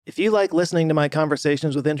If you like listening to my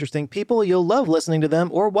conversations with interesting people, you'll love listening to them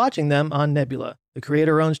or watching them on Nebula, the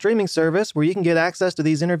creator-owned streaming service where you can get access to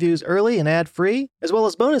these interviews early and ad-free, as well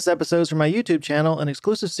as bonus episodes from my YouTube channel and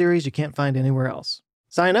exclusive series you can't find anywhere else.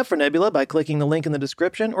 Sign up for Nebula by clicking the link in the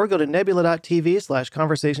description or go to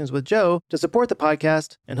nebula.tv/conversationswithjoe to support the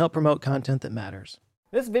podcast and help promote content that matters.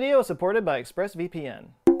 This video is supported by ExpressVPN.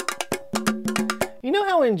 You know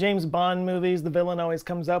how in James Bond movies, the villain always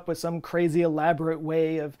comes up with some crazy elaborate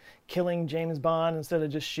way of killing James Bond instead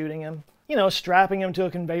of just shooting him? You know, strapping him to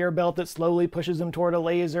a conveyor belt that slowly pushes him toward a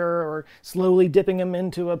laser, or slowly dipping him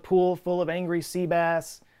into a pool full of angry sea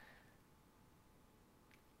bass.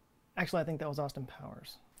 Actually, I think that was Austin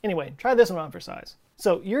Powers. Anyway, try this one on for size.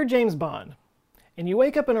 So, you're James Bond, and you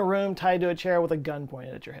wake up in a room tied to a chair with a gun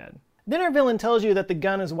pointed at your head. Then our villain tells you that the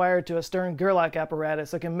gun is wired to a Stern-Gerlach apparatus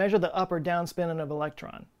that can measure the up or down spin of an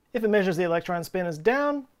electron. If it measures the electron spin as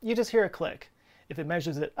down, you just hear a click. If it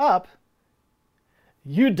measures it up,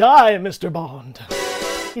 you die, Mr. Bond.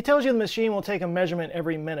 He tells you the machine will take a measurement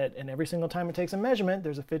every minute, and every single time it takes a measurement,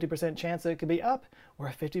 there's a 50% chance that it could be up or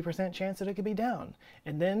a 50% chance that it could be down.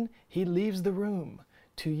 And then he leaves the room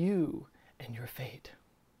to you and your fate.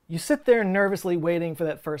 You sit there nervously waiting for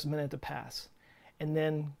that first minute to pass, and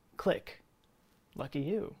then click. Lucky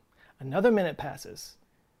you. Another minute passes.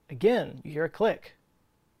 Again, you hear a click.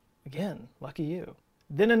 Again, lucky you.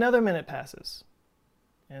 Then another minute passes.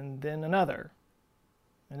 And then another.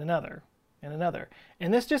 And another. And another.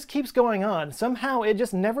 And this just keeps going on. Somehow it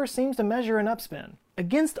just never seems to measure an upspin.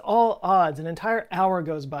 Against all odds, an entire hour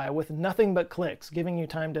goes by with nothing but clicks, giving you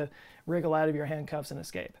time to wriggle out of your handcuffs and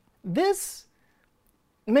escape. This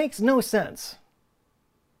makes no sense.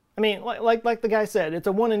 I mean, like the guy said, it's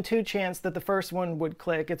a 1 in 2 chance that the first one would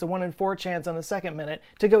click. It's a 1 in 4 chance on the second minute.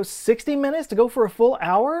 To go 60 minutes? To go for a full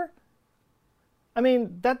hour? I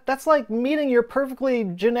mean, that's like meeting your perfectly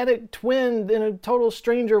genetic twin in a total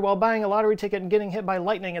stranger while buying a lottery ticket and getting hit by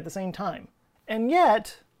lightning at the same time. And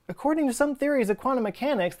yet, according to some theories of quantum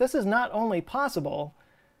mechanics, this is not only possible,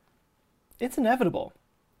 it's inevitable.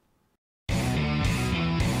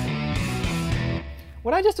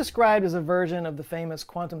 What I just described is a version of the famous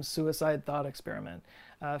quantum suicide thought experiment.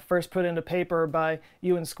 First put into paper by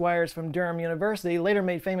Ewan Squires from Durham University, later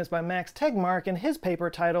made famous by Max Tegmark in his paper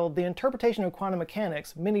titled The Interpretation of Quantum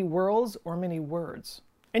Mechanics, Many Worlds or Many Words.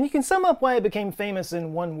 And you can sum up why it became famous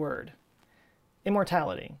in one word: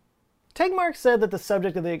 immortality. Tegmark said that the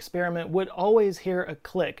subject of the experiment would always hear a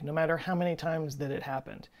click, no matter how many times that it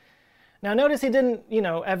happened. Now notice he didn't,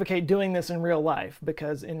 advocate doing this in real life,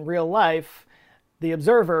 because in real life, the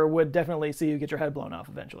observer would definitely see you get your head blown off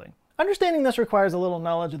eventually. Understanding this requires a little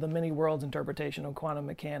knowledge of the many worlds interpretation of quantum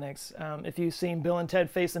mechanics. If you've seen Bill and Ted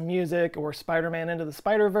Face the Music or Spider-Man Into the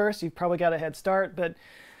Spider-Verse, you've probably got a head start, but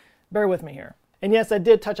bear with me here. And yes, I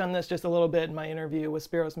did touch on this just a little bit in my interview with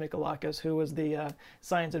Spiros Mikolakis, who was the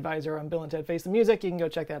science advisor on Bill and Ted Face the Music. You can go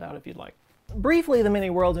check that out if you'd like. Briefly, the many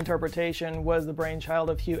worlds interpretation was the brainchild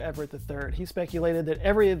of Hugh Everett III. He speculated that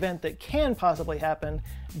every event that can possibly happen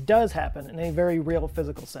does happen in a very real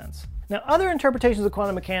physical sense. Now, other interpretations of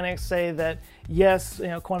quantum mechanics say that yes,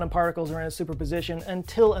 quantum particles are in a superposition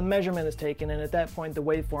until a measurement is taken, and at that point the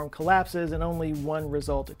waveform collapses and only one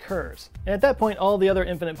result occurs. And at that point, all the other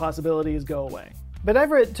infinite possibilities go away. But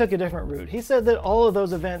Everett took a different route. He said that all of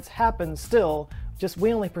those events happen still, just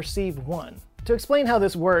we only perceive one. To explain how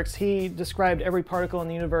this works, he described every particle in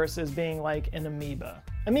the universe as being like an amoeba.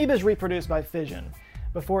 Amoebas reproduce by fission.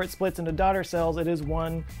 Before it splits into daughter cells, it is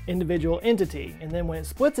one individual entity. And then when it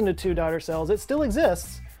splits into 2 daughter cells, it still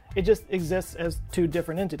exists. It just exists as 2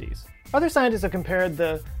 different entities. Other scientists have compared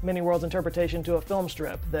the many worlds interpretation to a film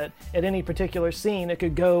strip, that at any particular scene, it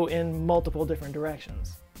could go in multiple different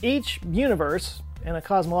directions. Each universe, in a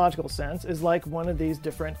cosmological sense, is like one of these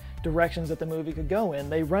different directions that the movie could go in.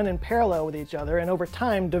 They run in parallel with each other and over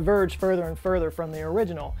time diverge further and further from the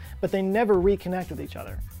original, but they never reconnect with each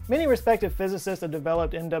other. Many respected physicists have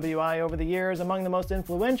developed NWI over the years. Among the most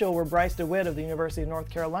influential were Bryce DeWitt of the University of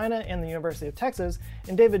North Carolina and the University of Texas,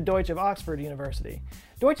 and David Deutsch of Oxford University.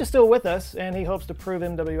 Deutsch is still with us, and he hopes to prove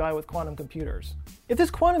MWI with quantum computers. If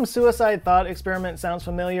this quantum suicide thought experiment sounds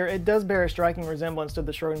familiar, it does bear a striking resemblance to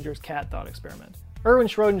the Schrodinger's cat thought experiment. Erwin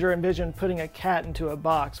Schrödinger envisioned putting a cat into a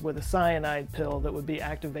box with a cyanide pill that would be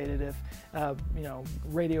activated if,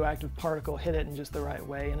 radioactive particle hit it in just the right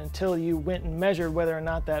way. And until you went and measured whether or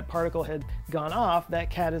not that particle had gone off,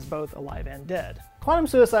 that cat is both alive and dead. Quantum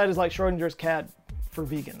suicide is like Schrödinger's cat for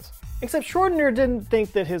vegans. Except Schrödinger didn't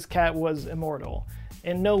think that his cat was immortal.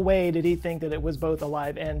 In no way did he think that it was both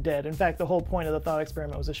alive and dead. In fact, the whole point of the thought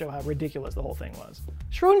experiment was to show how ridiculous the whole thing was.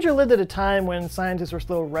 Schrödinger lived at a time when scientists were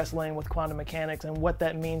still wrestling with quantum mechanics and what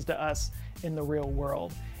that means to us in the real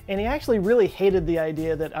world. And he actually really hated the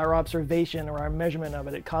idea that our observation or our measurement of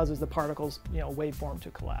it causes the particle's waveform to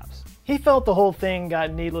collapse. He felt the whole thing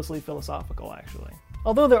got needlessly philosophical, actually.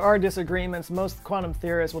 Although there are disagreements, most quantum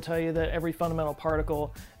theorists will tell you that every fundamental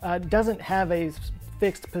particle doesn't have a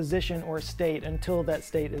fixed position or state until that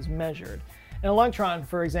state is measured. An electron,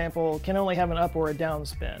 for example, can only have an up or a down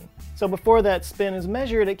spin. So before that spin is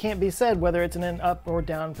measured, it can't be said whether it's in an up or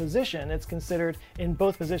down position. It's considered in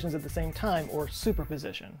both positions at the same time, or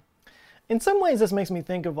superposition. In some ways, this makes me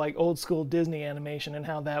think of like old school Disney animation and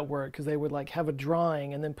how that worked, because they would like have a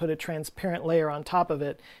drawing and then put a transparent layer on top of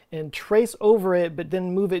it and trace over it, but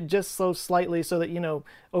then move it just so slightly so that,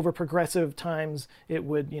 over progressive times, it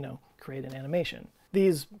would, create an animation.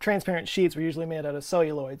 These transparent sheets were usually made out of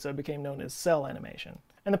celluloid, so it became known as cell animation.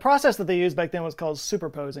 And the process that they used back then was called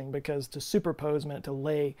superposing, because to superpose meant to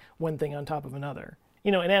lay one thing on top of another.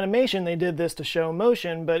 In animation, they did this to show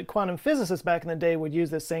motion, but quantum physicists back in the day would use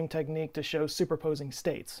this same technique to show superposing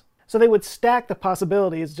states. So they would stack the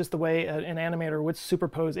possibilities just the way an animator would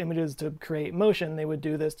superpose images to create motion. They would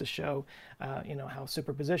do this to show, how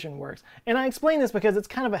superposition works. And I explain this because it's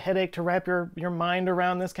kind of a headache to wrap your mind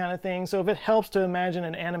around this kind of thing. So if it helps to imagine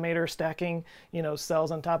an animator stacking, cells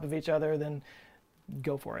on top of each other, then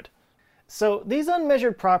go for it. So these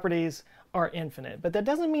unmeasured properties are infinite, but that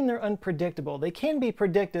doesn't mean they're unpredictable. They can be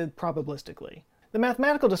predicted probabilistically. The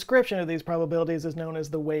mathematical description of these probabilities is known as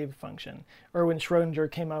the wave function. Erwin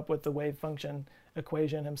Schrödinger came up with the wave function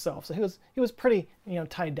equation himself, so he was pretty,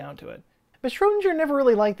 tied down to it. But Schrödinger never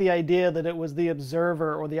really liked the idea that it was the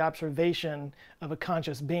observer or the observation of a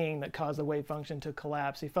conscious being that caused the wave function to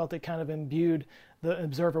collapse. He felt it kind of imbued the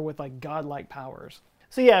observer with like godlike powers.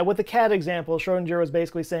 So yeah, with the cat example, Schrödinger was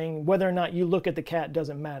basically saying whether or not you look at the cat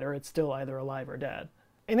doesn't matter, it's still either alive or dead.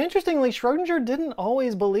 And interestingly, Schrödinger didn't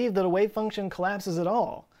always believe that a wave function collapses at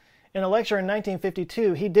all. In a lecture in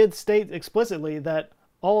 1952, he did state explicitly that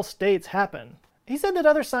all states happen. He said that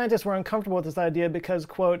other scientists were uncomfortable with this idea because,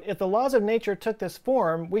 quote, if the laws of nature took this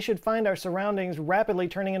form, we should find our surroundings rapidly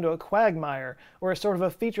turning into a quagmire, or a sort of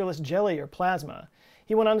a featureless jelly or plasma.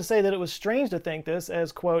 He went on to say that it was strange to think this,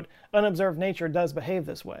 as, quote, unobserved nature does behave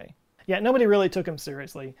this way. Yeah, nobody really took him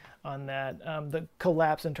seriously on that. The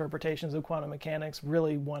collapse interpretations of quantum mechanics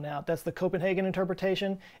really won out. That's the Copenhagen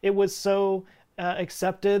interpretation. It was so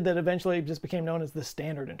accepted that eventually it just became known as the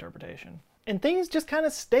standard interpretation. And things just kind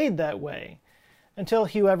of stayed that way until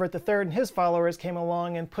Hugh Everett III and his followers came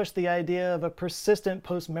along and pushed the idea of a persistent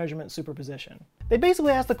post-measurement superposition. They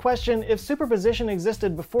basically asked the question, if superposition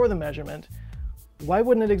existed before the measurement, why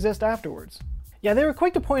wouldn't it exist afterwards? Yeah, they were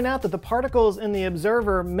quick to point out that the particles in the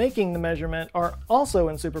observer making the measurement are also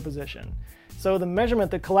in superposition. So the measurement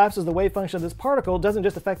that collapses the wave function of this particle doesn't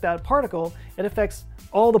just affect that particle, it affects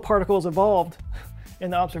all the particles involved in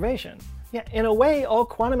the observation. Yeah, in a way, all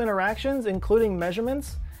quantum interactions, including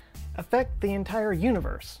measurements, affect the entire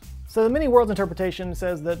universe. So the many worlds interpretation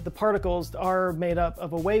says that the particles are made up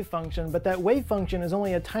of a wave function, but that wave function is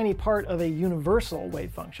only a tiny part of a universal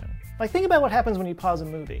wave function. Like, think about what happens when you pause a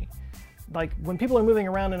movie. Like, when people are moving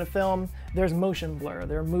around in a film, there's motion blur,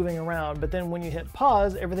 they're moving around, but then when you hit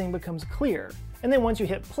pause, everything becomes clear. And then once you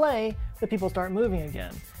hit play, the people start moving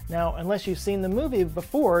again. Now, unless you've seen the movie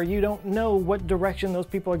before, you don't know what direction those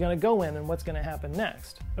people are going to go in and what's going to happen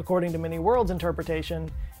next. According to many worlds interpretation,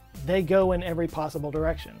 they go in every possible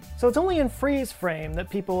direction. So it's only in freeze frame that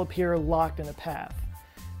people appear locked in a path.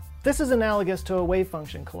 This is analogous to a wave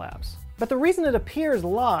function collapse. But the reason it appears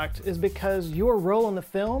locked is because your role in the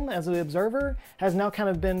film as the observer has now kind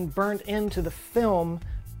of been burnt into the film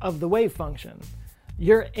of the wave function.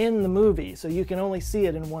 You're in the movie, so you can only see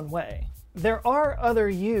it in one way. There are other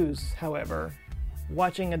yous, however,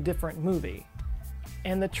 watching a different movie.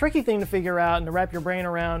 And the tricky thing to figure out and to wrap your brain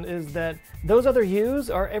around is that those other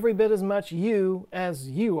yous are every bit as much you as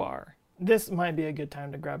you are. This might be a good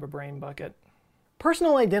time to grab a brain bucket.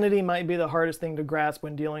 Personal identity might be the hardest thing to grasp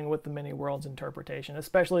when dealing with the many worlds interpretation,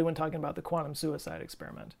 especially when talking about the quantum suicide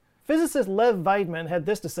experiment. Physicist Lev Weidman had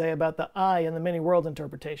this to say about the I in the many worlds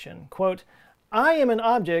interpretation. Quote, I am an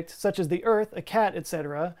object such as the earth, a cat,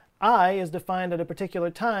 etc. I is defined at a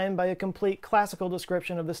particular time by a complete classical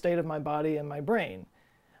description of the state of my body and my brain.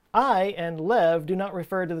 I and Lev do not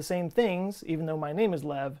refer to the same things, even though my name is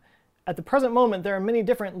Lev. At the present moment, there are many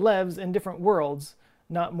different Levs in different worlds,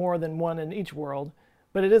 not more than one in each world,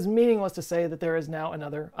 but it is meaningless to say that there is now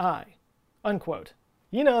another I. Unquote.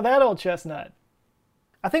 You know, that old chestnut.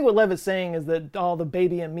 I think what Lev is saying is that all the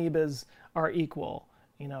baby amoebas are equal.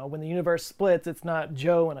 You know, when the universe splits, it's not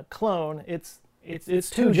Joe and a clone, it's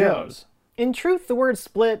two Joes. In truth, the word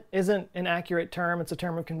split isn't an accurate term, it's a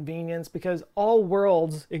term of convenience because all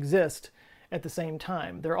worlds exist at the same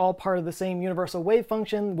time. They're all part of the same universal wave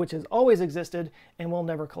function, which has always existed and will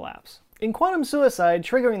never collapse. In quantum suicide,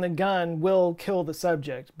 triggering the gun will kill the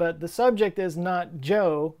subject, but the subject is not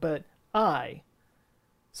Joe, but I.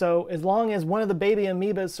 So as long as one of the baby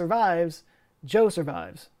amoebas survives, Joe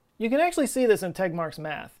survives. You can actually see this in Tegmark's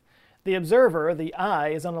math. The observer, the I,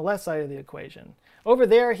 is on the left side of the equation. Over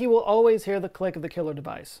there, he will always hear the click of the killer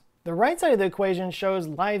device. The right side of the equation shows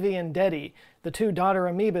Livy and Deddy, the two daughter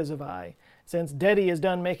amoebas of I. Since Deddy is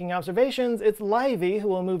done making observations, it's Livy who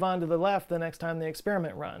will move on to the left the next time the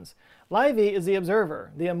experiment runs. Livy is the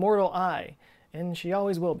observer, the immortal I, and she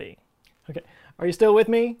always will be. Okay, are you still with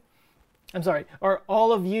me? I'm sorry, are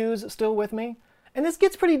all of yous still with me? And this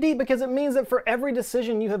gets pretty deep because it means that for every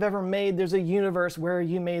decision you have ever made, there's a universe where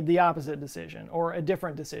you made the opposite decision or a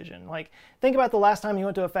different decision. Like, think about the last time you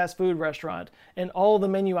went to a fast food restaurant and all the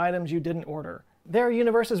menu items you didn't order. There are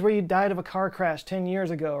universes where you died of a car crash 10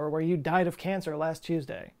 years ago or where you died of cancer last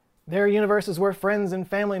Tuesday. There are universes where friends and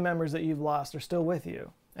family members that you've lost are still with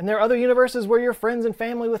you. And there are other universes where you're friends and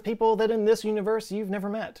family with people that in this universe you've never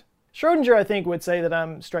met. Schrodinger, I think, would say that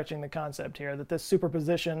I'm stretching the concept here, that this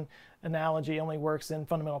superposition analogy only works in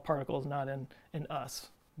fundamental particles, not in us.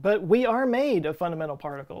 But we are made of fundamental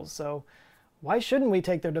particles, so why shouldn't we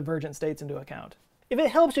take their divergent states into account? If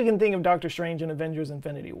it helps, you can think of Doctor Strange in Avengers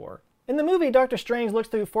Infinity War. In the movie, Doctor Strange looks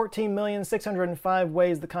through 14,605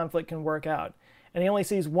 ways the conflict can work out, and he only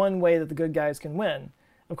sees one way that the good guys can win.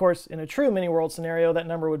 Of course, in a true mini-world scenario, that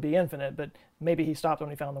number would be infinite, but maybe he stopped when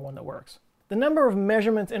he found the one that works. The number of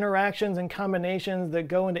measurements, interactions, and combinations that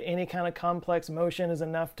go into any kind of complex motion is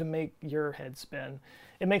enough to make your head spin.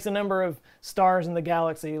 It makes a number of stars in the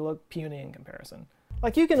galaxy look puny in comparison.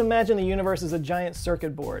 Like, you can imagine the universe as a giant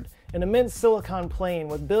circuit board, an immense silicon plane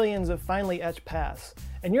with billions of finely etched paths.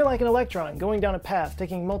 And you're like an electron going down a path,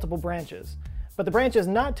 taking multiple branches. But the branches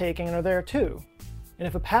not taken are there too. And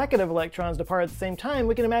if a packet of electrons depart at the same time,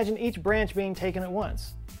 we can imagine each branch being taken at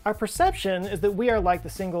once. Our perception is that we are like the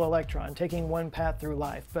single electron, taking one path through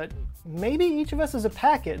life, but maybe each of us is a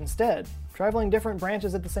packet instead, traveling different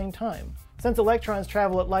branches at the same time. Since electrons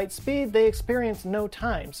travel at light speed, they experience no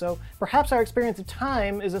time, so perhaps our experience of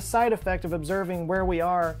time is a side effect of observing where we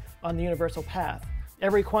are on the universal path.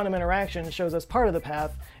 Every quantum interaction shows us part of the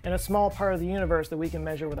path and a small part of the universe that we can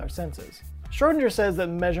measure with our senses. Schrodinger says that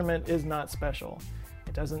measurement is not special.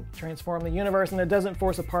 It doesn't transform the universe, and it doesn't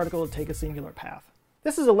force a particle to take a singular path.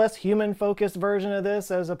 This is a less human-focused version of this,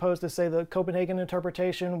 as opposed to, say, the Copenhagen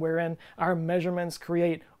interpretation, wherein our measurements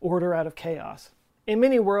create order out of chaos. In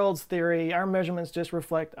many worlds theory, our measurements just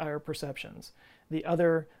reflect our perceptions. The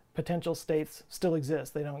other potential states still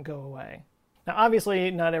exist, they don't go away. Now, obviously,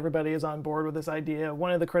 not everybody is on board with this idea.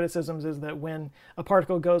 One of the criticisms is that when a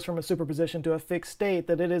particle goes from a superposition to a fixed state,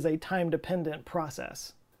 that it is a time-dependent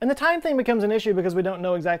process. And the time thing becomes an issue because we don't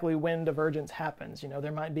know exactly when divergence happens. You know,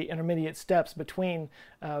 there might be intermediate steps between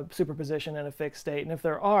superposition and a fixed state. And if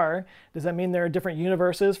there are, does that mean there are different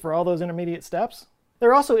universes for all those intermediate steps? There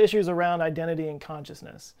are also issues around identity and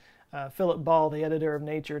consciousness. Philip Ball, the editor of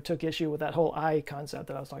Nature, took issue with that whole I concept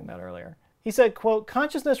that I was talking about earlier. He said, quote,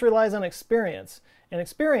 "Consciousness relies on experience, and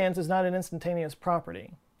experience is not an instantaneous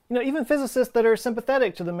property." You know, even physicists that are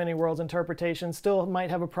sympathetic to the many worlds interpretation still might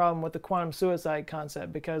have a problem with the quantum suicide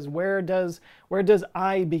concept, because where does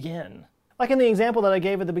I begin? Like in the example that I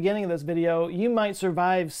gave at the beginning of this video, you might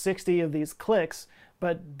survive 60 of these clicks,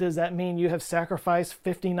 but does that mean you have sacrificed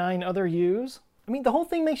 59 other yous? I mean, the whole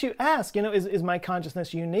thing makes you ask, you know, is my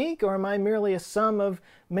consciousness unique, or am I merely a sum of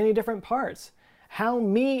many different parts? How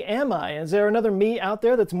me am I? Is there another me out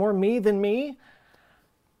there that's more me than me?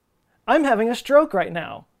 I'm having a stroke right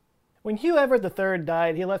now. When Hugh Everett III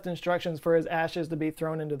died, he left instructions for his ashes to be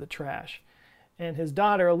thrown into the trash. And his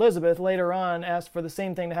daughter, Elizabeth, later on asked for the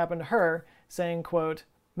same thing to happen to her, saying, quote,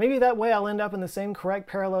 "Maybe that way I'll end up in the same correct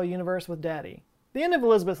parallel universe with Daddy." The end of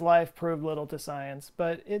Elizabeth's life proved little to science,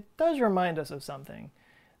 but it does remind us of something.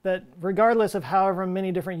 That regardless of however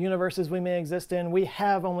many different universes we may exist in, we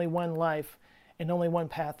have only one life and only one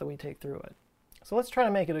path that we take through it. So let's try to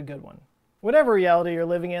make it a good one. Whatever reality you're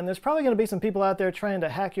living in, there's probably going to be some people out there trying to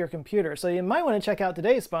hack your computer, so you might want to check out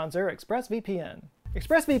today's sponsor, ExpressVPN.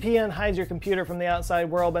 ExpressVPN hides your computer from the outside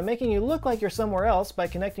world by making you look like you're somewhere else by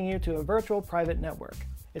connecting you to a virtual private network.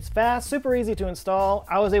 It's fast, super easy to install.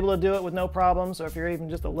 I was able to do it with no problem, so if you're even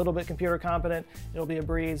just a little bit computer competent, it'll be a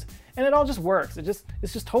breeze. And it all just works. It's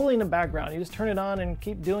just totally in the background. You just turn it on and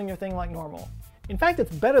keep doing your thing like normal. In fact,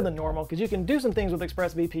 it's better than normal because you can do some things with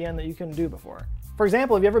ExpressVPN that you couldn't do before. For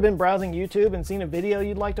example, have you ever been browsing YouTube and seen a video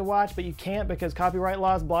you'd like to watch, but you can't because copyright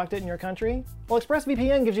laws blocked it in your country? Well,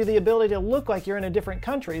 ExpressVPN gives you the ability to look like you're in a different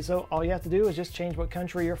country, so all you have to do is just change what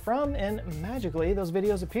country you're from, and magically those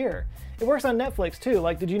videos appear. It works on Netflix too.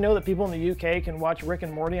 Like, did you know that people in the UK can watch Rick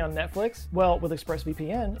and Morty on Netflix? Well, with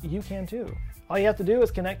ExpressVPN, you can too. All you have to do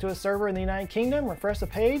is connect to a server in the United Kingdom, refresh the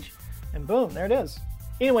page, and boom, there it is.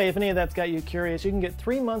 Anyway, if any of that's got you curious, you can get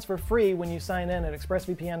 3 months for free when you sign in at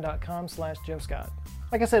expressvpn.com/joescott.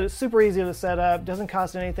 Like I said, it's super easy to set up, doesn't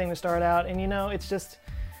cost anything to start out, and you know, it's just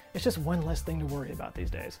one less thing to worry about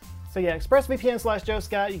these days. So yeah,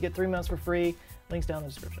 expressvpn/joescott, you get 3 months for free. Links down in the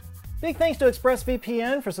description. Big thanks to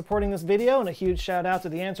ExpressVPN for supporting this video, and a huge shout out to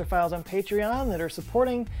the Answer Files on Patreon that are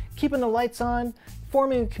supporting, keeping the lights on,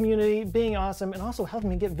 forming a community, being awesome, and also helping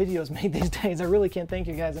me get videos made these days. I really can't thank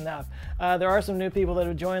you guys enough. There are some new people that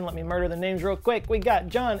have joined. Let me murder the names real quick. We got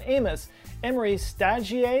John Amos, Emery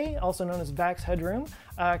Stagier, also known as Vax Headroom,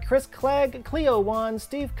 Chris Clegg, Cleo Wan,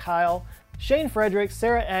 Steve Kyle, Shane Frederick,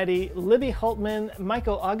 Sarah Addy, Libby Holtman,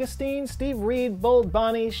 Michael Augustine, Steve Reed, Bold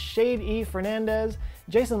Bonnie, Shade E. Fernandez,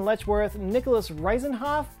 Jason Letchworth, Nicholas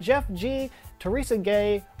Reisenhoff, Jeff G., Teresa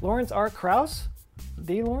Gay, Lawrence R. Krause,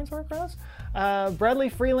 Lawrence R. Krause? Bradley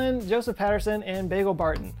Freeland, Joseph Patterson, and Bagel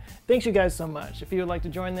Barton. Thanks you guys so much. If you would like to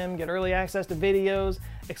join them, get early access to videos,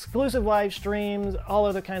 exclusive live streams, all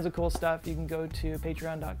other kinds of cool stuff, you can go to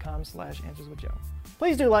patreon.com/answerswithjoe.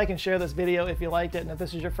 Please do like and share this video if you liked it, and if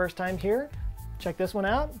this is your first time here, check this one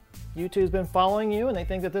out. YouTube's been following you and they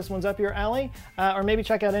think that this one's up your alley, or maybe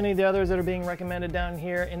check out any of the others that are being recommended down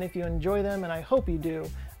here, and if you enjoy them, and I hope you do,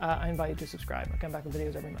 I invite you to subscribe. I come back with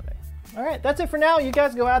videos every Monday. All right, that's it for now. You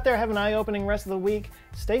guys go out there, have an eye-opening rest of the week,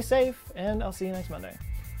 stay safe, and I'll see you next Monday.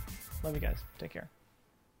 Love you guys. Take care.